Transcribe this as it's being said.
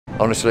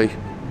Honestly,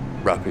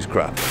 wrap is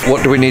crap.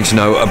 What do we need to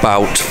know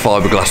about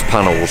fiberglass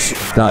panels?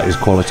 That is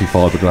quality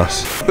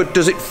fiberglass. But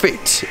does it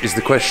fit, is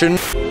the question.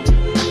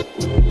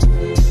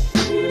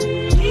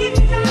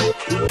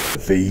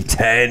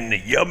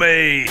 V10,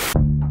 yummy!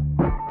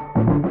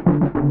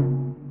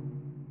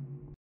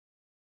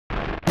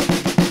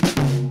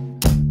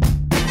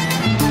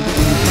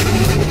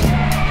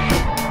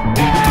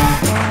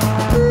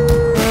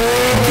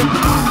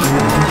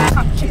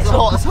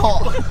 It's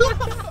hot.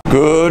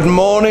 Good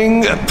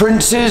morning,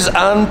 princes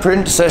and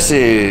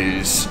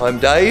princesses. I'm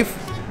Dave,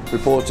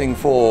 reporting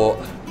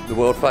for the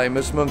world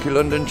famous Monky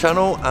London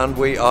channel, and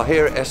we are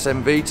here at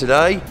SMV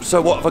today. So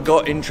what have I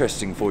got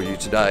interesting for you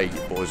today,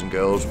 boys and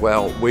girls?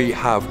 Well, we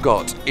have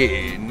got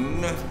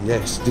in...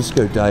 Yes,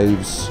 Disco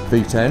Dave's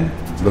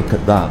V10. Look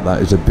at that,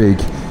 that is a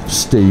big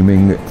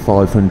steaming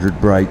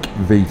 500 brake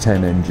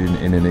V10 engine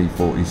in an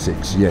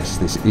E46. Yes,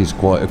 this is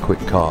quite a quick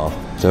car.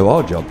 So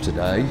our job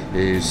today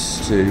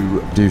is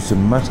to do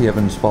some Matty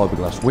Evans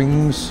fiberglass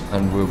wings,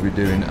 and we'll be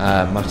doing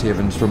Matty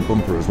Evans front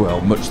bumper as well,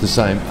 much the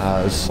same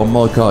as on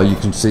my car. You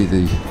can see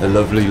the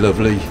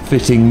lovely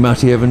fitting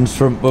Matty Evans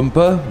front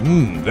bumper.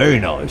 Very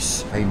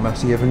nice. A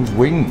Matty Evans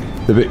wing.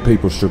 The bit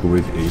people struggle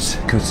with is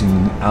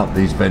cutting out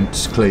these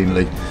vents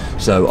cleanly.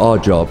 So our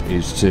job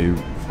is to,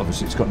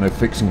 obviously it's got no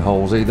fixing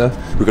holes either.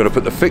 We've got to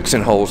put the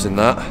fixing holes in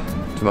that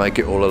to make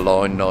it all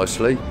align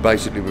nicely.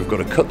 Basically, we've got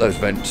to cut those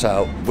vents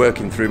out,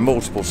 working through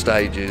multiple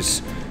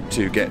stages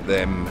to get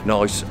them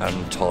nice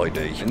and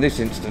tidy. In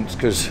this instance,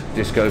 because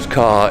Disco's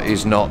car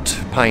is not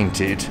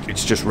painted,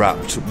 it's just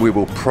wrapped, we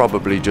will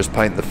probably just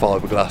paint the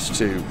fiberglass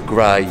to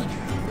grey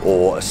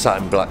or a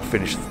satin black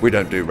finish. We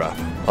don't do wrap.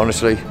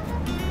 Honestly,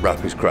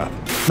 wrap is crap.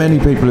 Many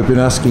people have been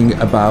asking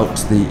about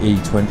the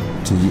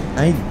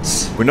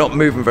E28. We're not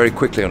moving very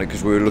quickly on it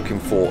because we were looking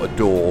for a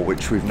door,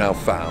 which we've now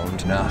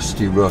found.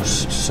 Nasty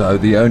rust, so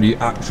the only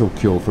actual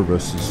cure for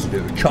rust is to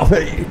do a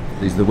choppy.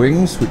 These are the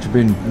wings, which have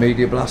been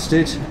media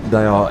blasted.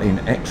 They are in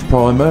X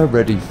primer,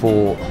 ready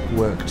for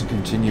work to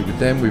continue with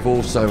them. We've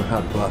also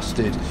had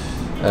blasted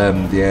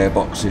the air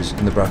boxes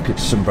and the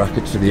brackets, some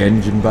brackets for the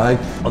engine bay.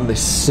 On this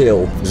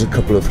sill, there's a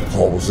couple of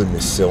holes in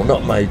this sill,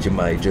 not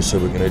major, so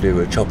we're going to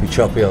do a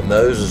choppy on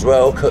those as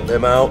well, cut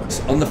them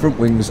out. On the front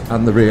wings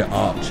and the rear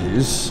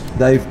arches,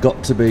 they've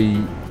got to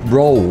be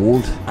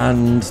rolled,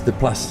 and the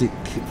plastic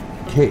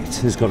kit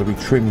has got to be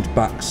trimmed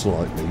back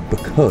slightly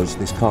because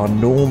this car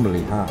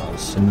normally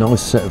has a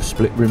nice set of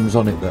split rims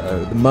on it that are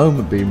at the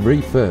moment being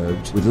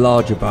refurbed with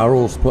larger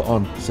barrels put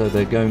on, so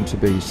they're going to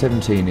be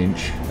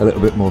 17-inch, a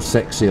little bit more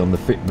sexy on the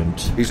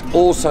fitment. He's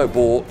also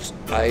bought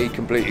a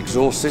complete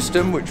exhaust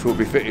system which will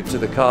be fitted to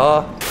the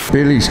car.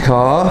 Billy's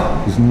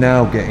car is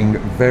now getting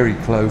very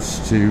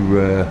close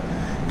to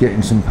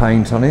getting some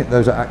paint on it.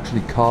 Those are actually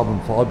carbon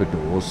fibre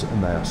doors,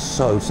 and they are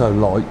so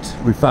light.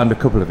 We found a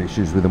couple of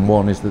issues with them.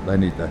 One is that they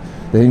need the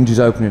hinges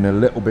opening a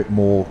little bit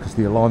more because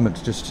the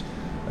alignment's just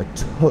a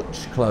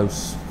touch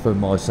close for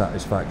my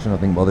satisfaction. I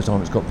think by the time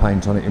it's got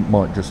paint on it, it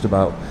might just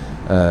about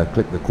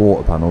clip the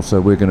quarter panel,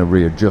 so we're going to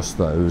readjust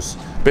those.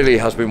 Billy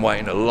has been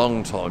waiting a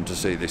long time to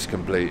see this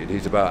completed.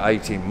 He's about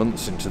 18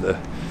 months into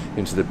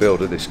the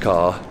build of this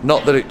car.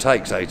 Not that it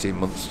takes 18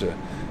 months to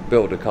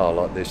build a car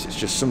like this, it's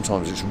just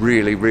sometimes it's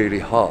really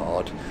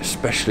hard,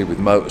 especially with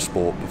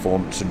motorsport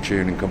performance and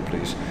tuning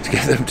companies, to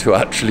get them to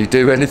actually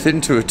do anything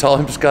to a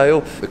time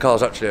scale. The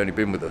car's actually only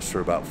been with us for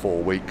about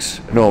 4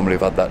 weeks. Normally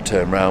I've had that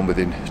turned around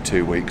within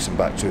 2 weeks and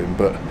back to him,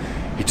 but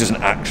he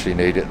doesn't actually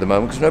need it at the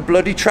moment because no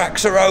bloody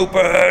tracks are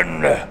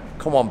open.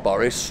 Come on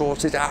Boris,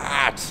 sort it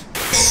out.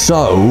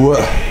 So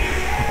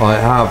I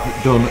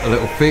have done a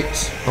little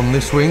fit on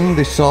this wing,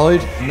 this side.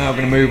 I'm now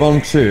going to move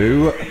on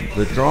to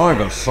the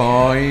driver's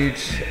side,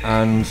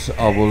 and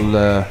I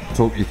will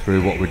talk you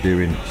through what we're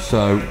doing.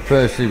 So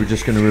firstly, we're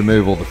just going to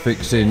remove all the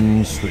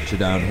fixings, which are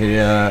down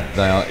here.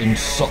 They are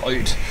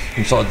inside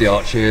the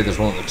arch here. There's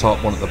one at the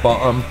top, one at the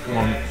bottom,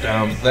 one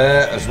down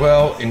there as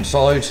well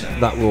inside.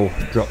 That will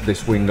drop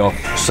this wing off.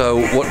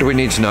 So what do we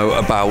need to know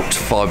about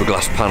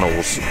fiberglass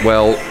panels?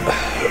 Well,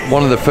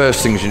 one of the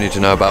first things you need to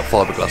know about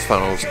fiberglass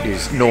panels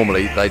is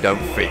normally they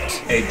don't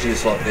fit.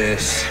 Edges like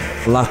this.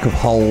 Lack of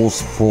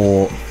holes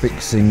for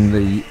fixing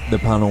the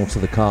panel to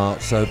the car.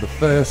 So the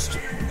first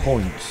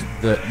point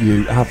that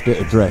you have to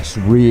address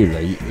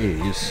really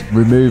is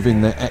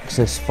removing the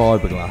excess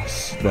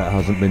fiberglass that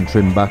hasn't been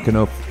trimmed back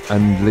enough,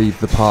 and leave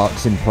the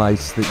parts in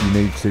place that you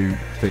need to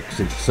fix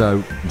it.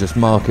 So just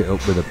mark it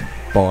up with a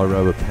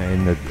biro, a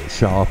pen, a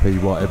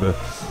Sharpie,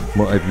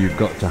 whatever you've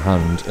got to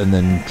hand, and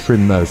then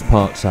trim those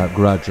parts out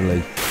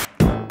gradually.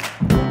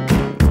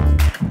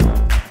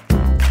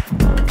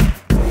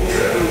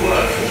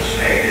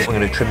 I'm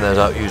going to trim those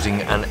out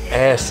using an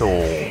air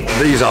saw.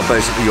 These are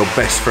basically your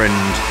best friend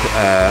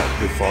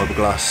with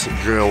fiberglass: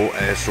 drill,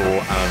 air saw,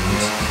 and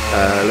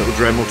a little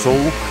Dremel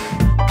tool.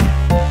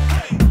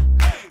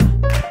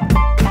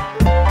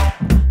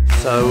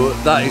 So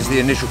that is the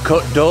initial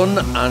cut done,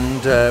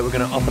 and we're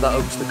going to offer that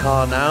up to the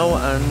car now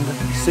and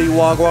see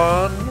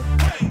wagwan.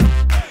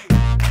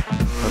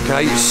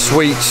 Okay,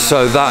 sweet.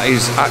 So that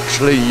is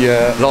actually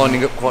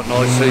lining up quite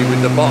nicely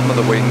with the bottom of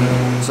the wing.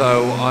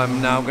 So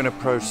I'm now going to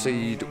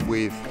proceed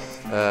with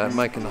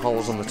making the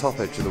holes on the top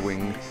edge of the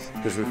wing,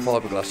 because with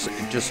fiberglass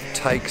it just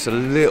takes a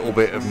little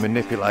bit of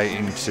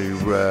manipulating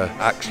to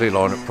actually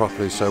line up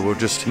properly. So we'll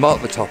just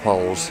mark the top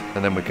holes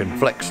and then we can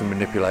flex and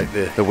manipulate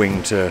the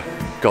wing to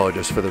guide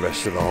us for the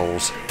rest of the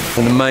holes.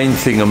 And the main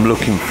thing I'm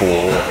looking for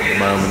at the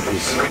moment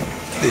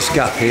is this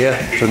gap here,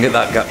 so I can get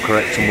that gap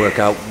correct and work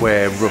out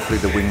where roughly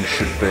the wing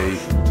should be.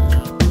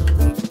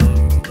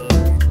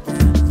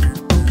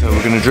 So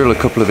we're going to drill a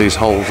couple of these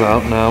holes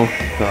out now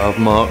that I've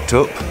marked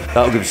up.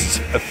 That'll give us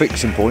a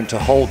fixing point to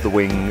hold the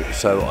wing,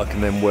 so I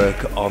can then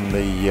work on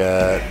the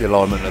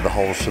alignment of the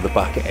holes to the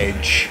back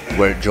edge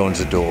where it joins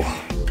the door.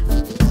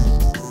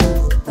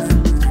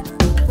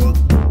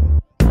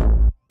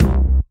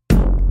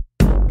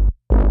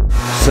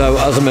 So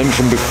as I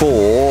mentioned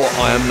before,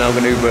 I am now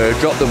going to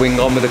drop the wing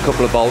on with a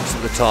couple of bolts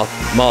at the top,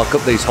 mark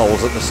up these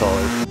holes at the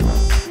side.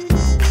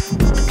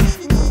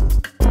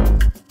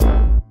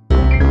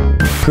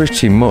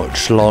 Pretty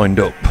much lined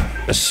up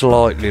a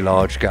slightly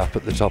large gap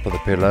at the top of the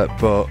pillar,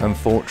 but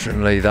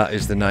unfortunately that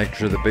is the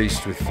nature of the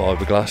beast with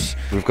fiberglass.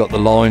 We've got the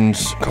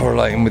lines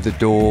correlating with the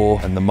door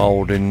and the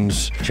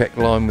mouldings, check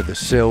line with the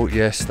sill,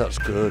 yes, that's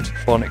good.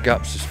 Bonnet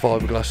gaps as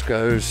fiberglass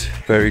goes,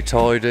 very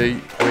tidy.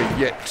 We're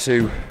yet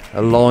to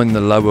align the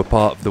lower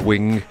part of the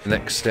wing. The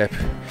next step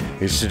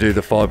is to do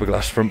the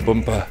fiberglass front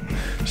bumper,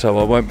 so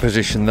I won't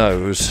position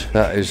those.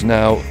 That is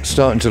now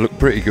starting to look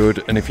pretty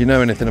good, and if you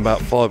know anything about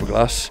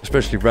fiberglass,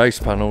 especially race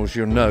panels,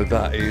 you'll know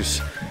that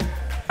is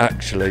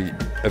actually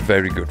a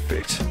very good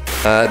fit.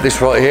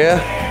 This right here,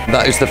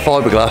 that is the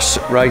Fiberglass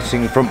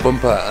racing front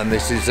bumper, and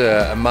this is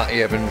a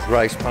Matty Evans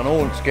race panel.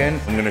 Once again,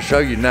 I'm going to show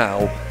you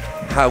now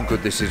how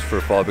good this is for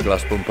a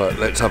fiberglass bumper.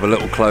 Let's have a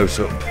little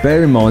close-up.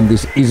 Bear in mind,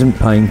 this isn't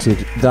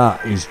painted.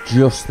 That is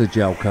just the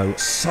gel coat.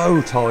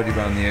 So tidy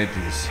around the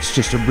edges. It's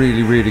just a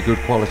really, really good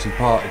quality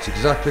part. It's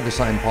exactly the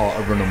same part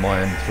I run on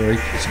my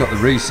M3. It's got the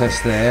recess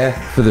there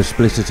for the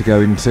splitter to go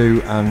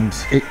into, and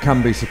it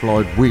can be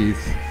supplied with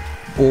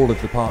all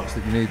of the parts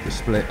that you need, the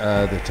split,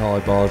 the tie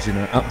bars, you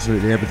know,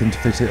 absolutely everything to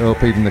fit it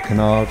up, even the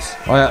canards.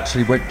 I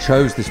actually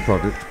chose this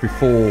product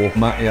before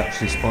Matty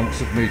actually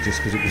sponsored me, just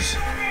because it was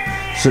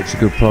such a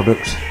good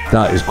product.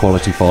 That is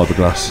quality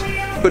fiberglass.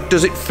 But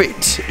does it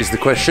fit is the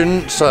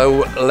question, so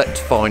let's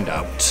find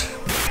out.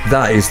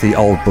 That is the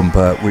old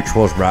bumper, which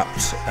was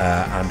wrapped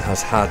and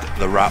has had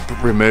the wrap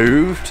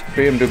removed.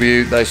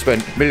 BMW, they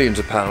spent millions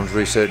of pounds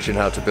researching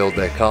how to build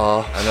their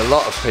car, and a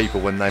lot of people,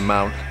 when they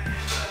mount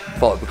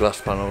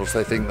fiberglass panels,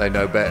 they think they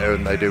know better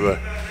and they do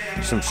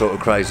some sort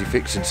of crazy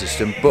fixing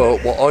system.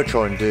 But what I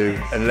try and do,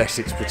 unless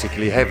it's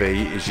particularly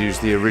heavy, is use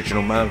the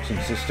original mounting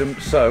system.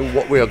 So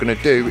what we are going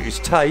to do is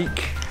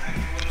take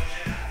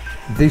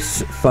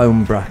this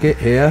foam bracket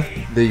here,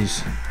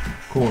 these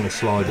corner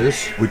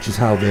sliders, which is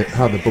how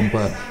the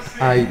bumper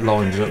A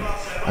lines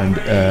up and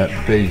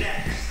B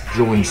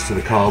joins to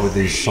the car with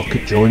these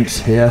socket joints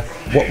here.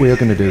 What we are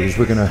going to do is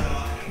we're going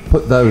to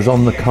put those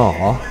on the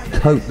car,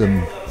 coat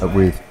them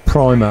with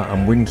primer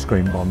and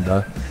windscreen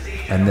bonder,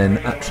 and then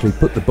actually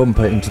put the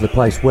bumper into the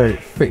place where it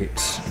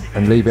fits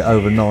and leave it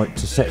overnight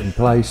to set in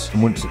place.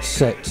 And once it's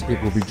set, it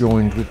will be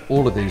joined with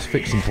all of these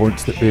fixing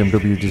points that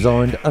BMW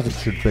designed, as it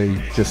should be,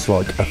 just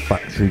like a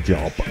factory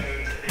job.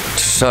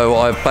 So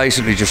I've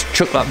basically just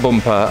chucked that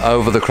bumper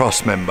over the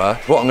cross member.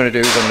 What I'm going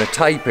to do is I'm going to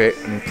tape it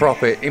and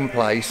prop it in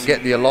place,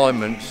 get the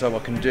alignment so I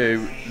can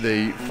do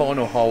the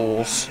final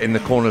holes in the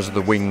corners of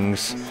the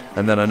wings,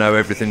 and then I know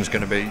everything's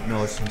going to be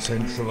nice and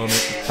central on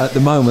it. At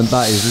the moment,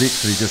 that is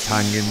literally just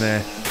hanging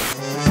there.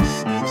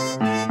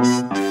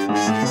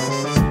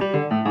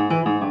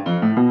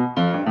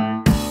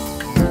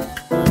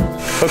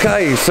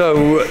 Okay,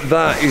 so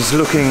that is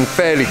looking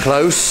fairly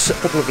close. A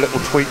couple of little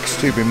tweaks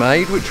to be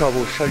made, which I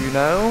will show you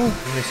now.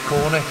 In this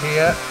corner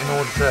here, in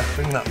order to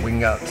bring that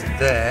wing out to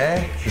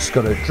there, just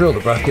got to drill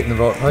the bracket in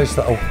the right place.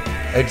 That'll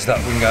edge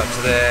that wing out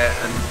to there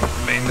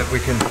and mean that we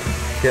can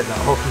get that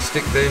hockey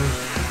stick then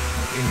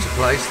into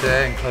place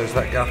there and close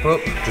that gap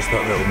up. Just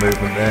that little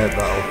movement there,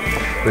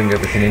 that'll bring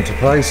everything into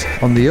place.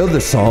 On the other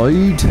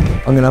side,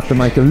 I'm going to have to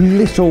make a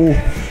little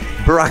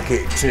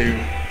bracket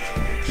to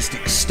just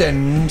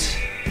extend.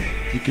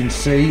 You can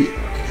see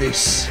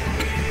this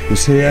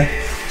here,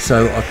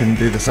 so I can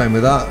do the same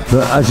with that.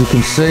 But as you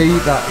can see,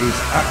 that is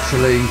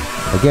actually,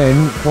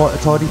 again, quite a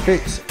tidy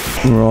fit.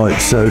 Right,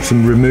 so to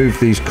remove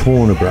these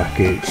corner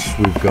brackets,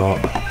 we've got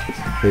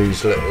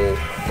these little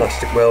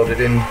plastic welded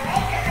in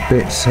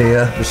bits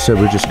here. So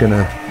we're just going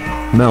to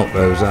melt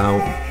those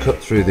out, cut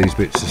through these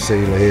bits of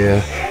sealer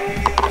here,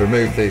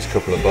 remove these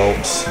couple of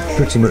bolts.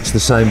 Pretty much the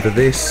same for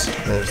this.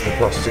 There's the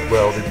plastic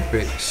welded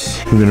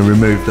bits. We're going to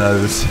remove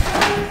those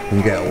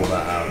and get all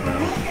that out now.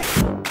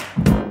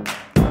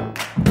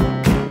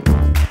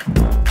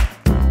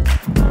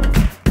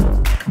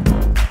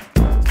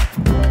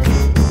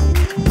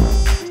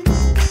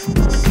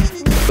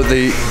 But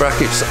the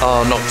brackets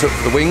are knocked up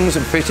for the wings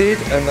and fitted,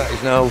 and that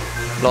is now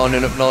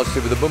lining up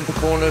nicely with the bumper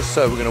corners.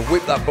 So we're going to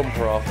whip that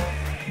bumper off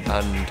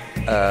and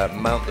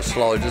mount the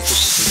sliders that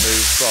we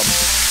removed from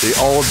the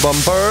old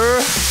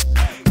bumper.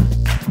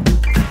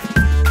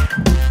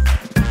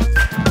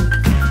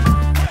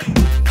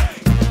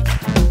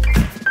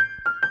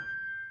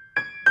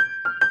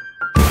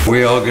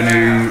 We are going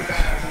to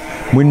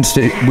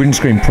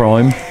windscreen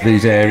prime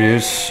these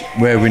areas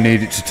where we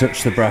need it to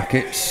touch the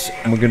brackets,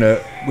 and we're going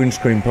to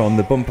windscreen prime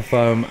the bumper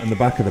foam and the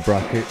back of the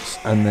brackets,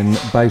 and then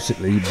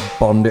basically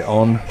bond it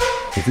on.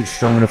 If it's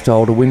strong enough to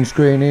hold a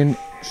windscreen in,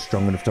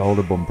 strong enough to hold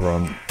a bumper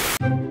on.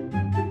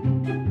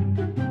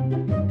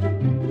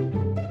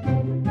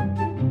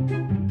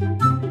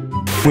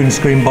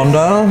 Windscreen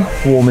bonder,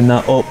 warming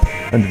that up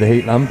under the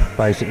heat lamp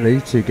basically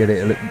to get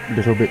it a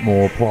little bit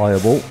more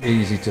pliable,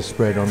 easy to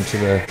spread onto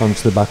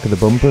the back of the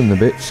bumper and the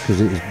bits, because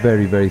it is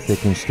very, very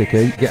thick and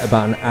sticky. Get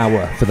about an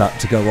hour for that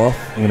to go off.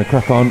 I'm going to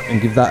crack on and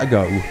give that a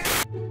go.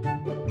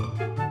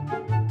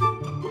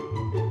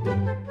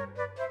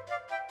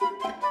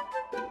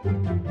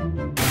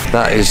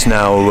 That is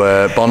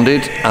now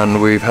bonded,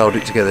 and we've held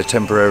it together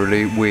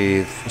temporarily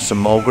with some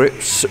mole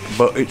grips,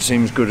 but it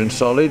seems good and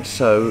solid,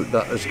 so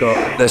that has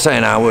got, they're saying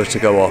an hour to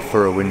go off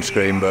for a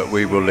windscreen, but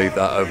we will leave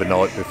that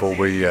overnight before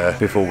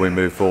we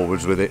move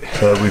forwards with it.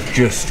 So we've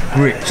just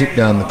gripped it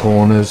down the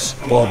corners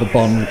while the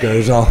bond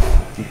goes off,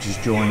 which is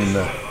joining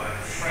the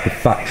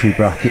factory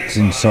brackets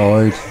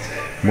inside.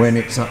 When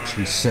it's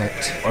actually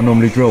set, I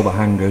normally drill the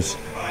hangers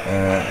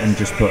and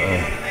just put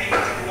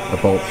a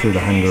bolt through the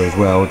hanger as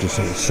well, just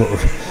so it's sort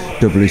of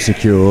doubly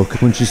secure.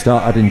 Once you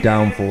start adding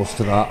downforce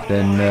to that,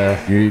 then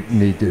you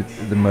need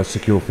the most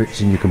secure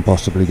fixing you can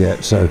possibly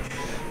get. So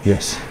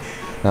yes,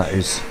 that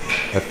is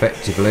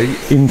effectively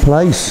in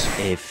place.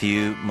 A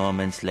few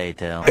moments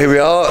later. Here we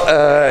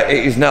are,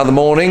 it is now the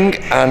morning,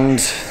 and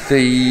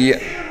the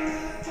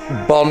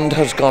bond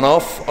has gone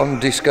off on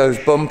Disco's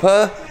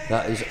bumper.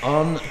 That is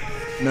on,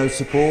 no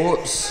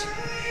supports.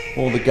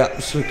 All the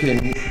gaps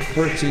looking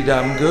pretty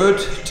damn good,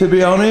 to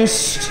be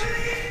honest.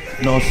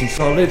 Nice and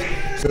solid.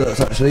 So that's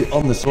actually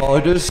on the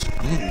sliders.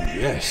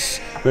 Yes,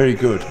 very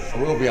good.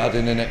 I will be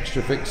adding an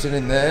extra fixing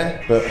in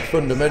there, but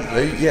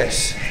fundamentally,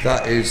 yes,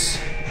 that is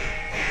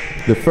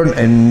the front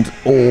end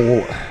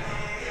all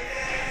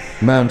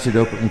mounted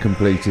up and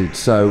completed.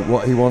 So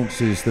what he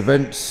wants is the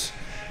vents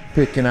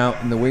picking out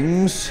in the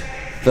wings.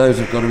 Those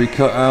have got to be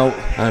cut out,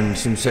 and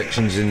some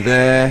sections in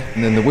there,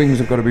 and then the wings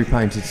have got to be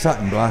painted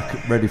satin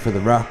black, ready for the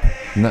wrap,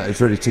 and that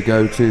is ready to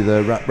go to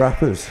the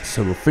wrappers.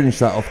 So we'll finish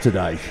that off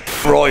today.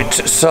 Right,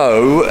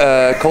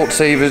 so Colt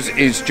Sievers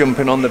is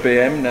jumping on the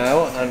BM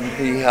now, and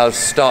he has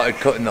started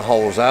cutting the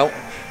holes out.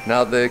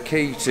 Now the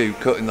key to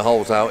cutting the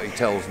holes out, he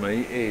tells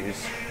me,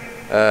 is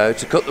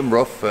to cut them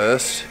rough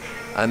first,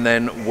 and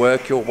then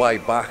work your way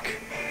back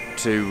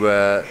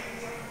to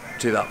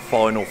that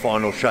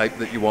final shape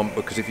that you want,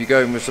 because if you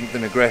go in with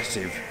something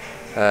aggressive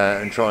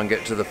and try and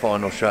get to the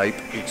final shape,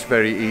 it's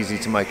very easy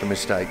to make a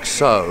mistake.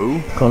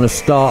 So kind of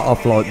start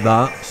off like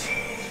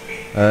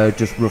that,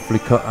 just roughly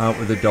cut out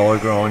with a die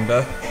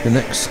grinder. The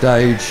next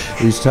stage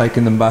is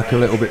taking them back a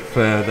little bit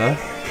further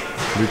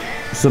with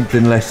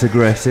something less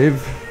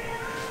aggressive,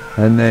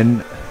 and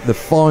then the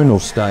final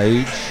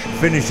stage,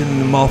 finishing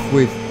them off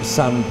with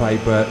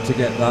sandpaper to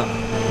get that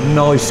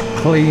nice,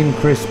 clean,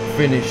 crisp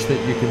finish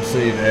that you can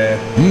see there.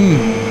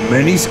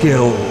 Many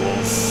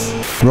skills.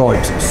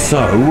 Right,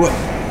 so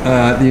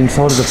the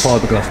inside of the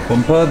fiberglass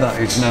bumper,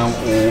 that is now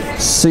all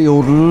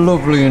sealed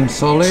lovely and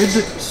solid,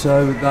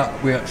 so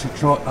that we actually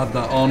add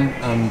that on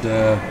and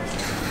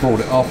pulled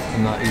it off,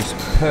 and that is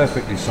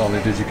perfectly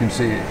solid. As you can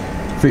see,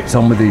 it fits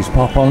on with these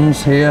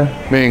pop-ons here.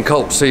 Me and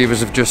Colt Sievers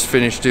have just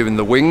finished doing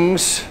the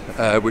wings,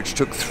 which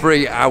took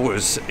 3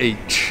 hours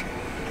each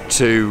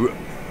to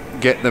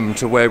get them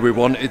to where we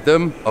wanted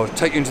them. I'll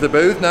take you into the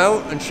booth now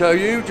and show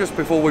you just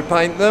before we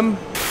paint them.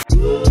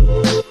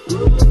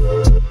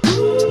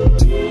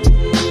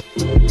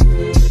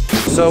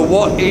 So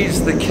what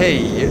is the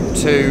key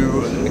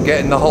to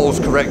getting the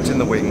holes correct in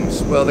the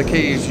wings? Well, the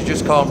key is you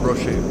just can't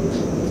rush it.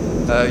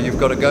 You've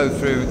got to go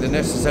through the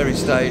necessary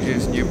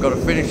stages, and you've got to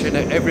finish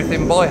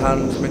everything by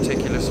hand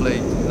meticulously.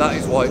 That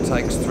is why it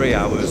takes 3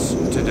 hours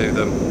to do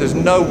them. There's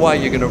no way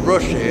you're going to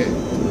rush it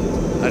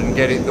and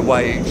get it the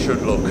way it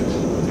should look.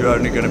 You're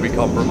only going to be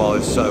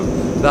compromised, so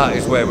that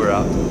is where we're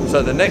at.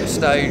 So the next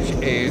stage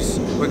is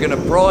we're going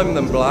to prime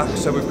them black,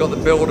 so we've got the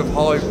build of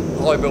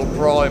high build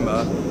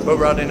primer, but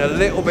we're adding a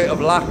little bit of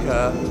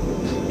lacquer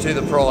to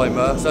the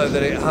primer so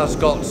that it has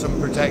got some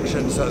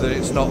protection so that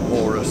it's not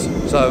porous.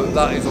 So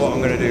that is what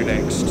I'm going to do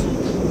next.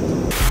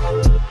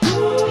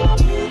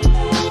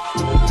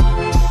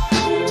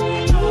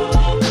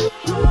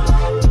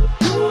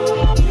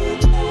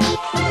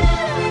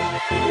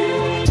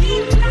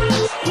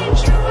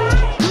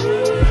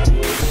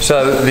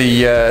 So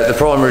the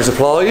primer is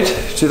applied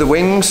to the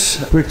wings.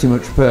 Pretty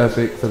much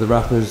perfect for the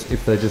wrappers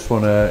if they just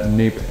want to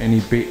nib any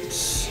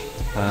bits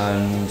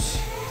and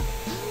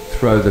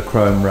throw the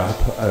chrome wrap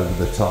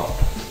over the top.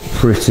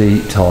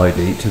 Pretty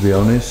tidy, to be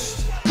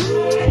honest.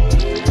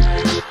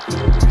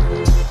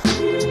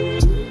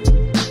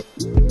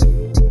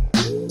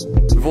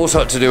 We've also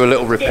had to do a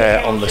little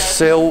repair on the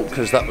sill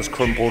because that was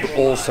crumpled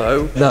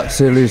also. That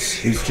sill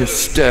is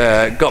just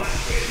got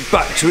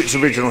back to its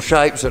original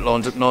shape, so it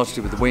lines up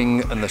nicely with the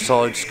wing and the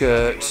side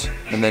skirts,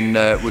 and then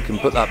we can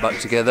put that back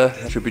together.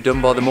 It should be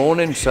done by the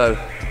morning, so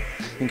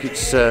I think it's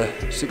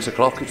 6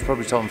 o'clock. It's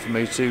probably time for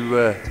me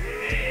to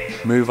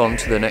move on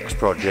to the next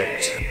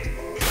project.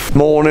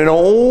 Morning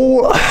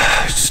all,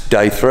 it's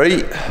day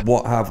 3.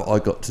 What have I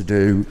got to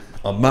do?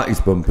 On Matty's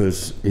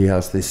bumpers, he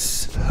has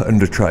this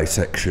under tray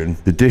section.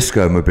 The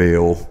disco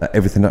mobile,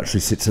 everything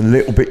actually sits a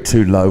little bit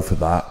too low for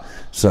that,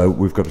 so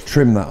we've got to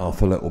trim that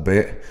off a little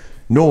bit.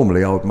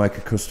 Normally I would make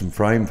a custom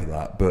frame for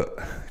that, but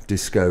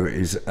Disco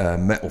is a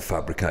metal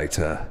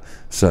fabricator,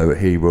 so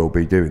he will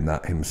be doing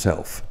that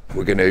himself.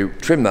 We're going to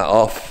trim that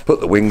off,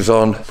 put the wings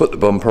on, put the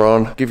bumper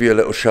on, give you a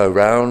little show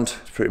round.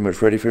 It's pretty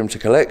much ready for him to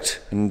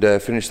collect and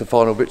finish the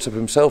final bits up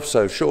himself,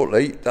 so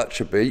shortly that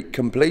should be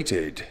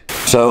completed.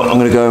 So I'm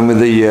going to go in with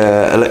the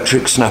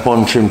electric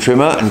snap-on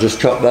trimmer and just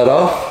chop that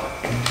off.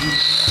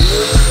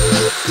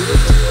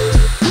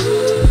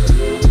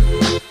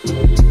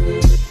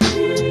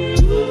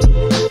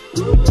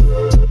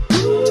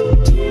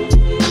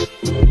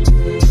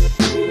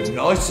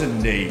 Nice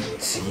and neat,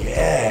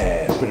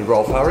 yeah. Bit of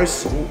Rolf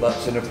Harris, oh,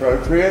 that's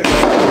inappropriate.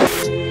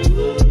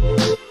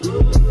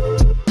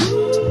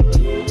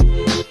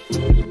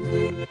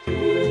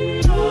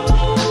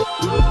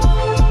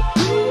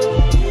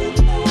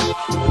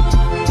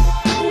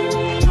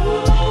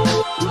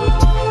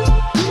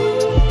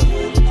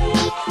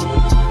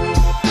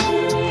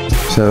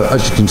 So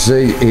as you can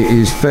see, it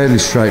is fairly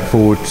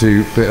straightforward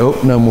to fit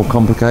up, no more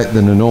complicated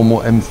than a normal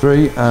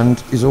M3,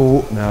 and is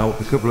all now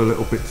a couple of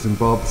little bits and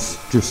bobs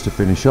just to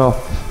finish off,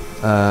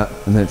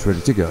 and then it's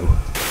ready to go.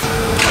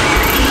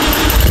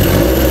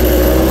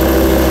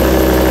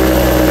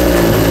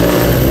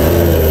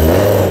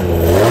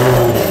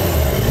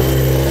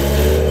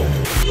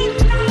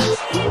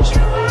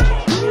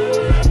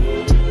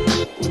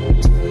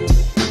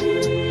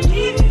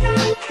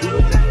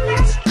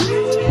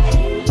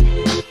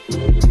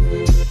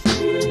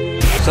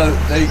 So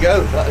there you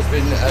go, that has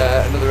been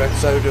another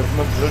episode of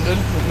Monky London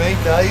with me,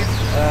 Dave.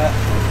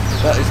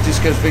 That is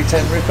Disco's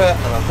V10 Ripper,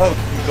 and I hope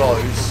you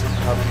guys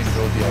have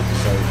enjoyed the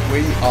episode.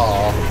 We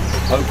are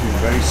hoping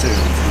very soon to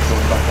be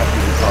coming back at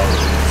you with car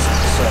reviews,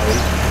 so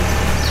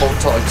hold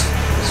tight,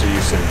 see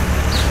you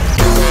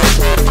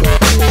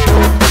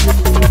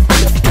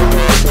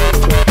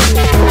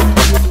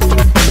soon.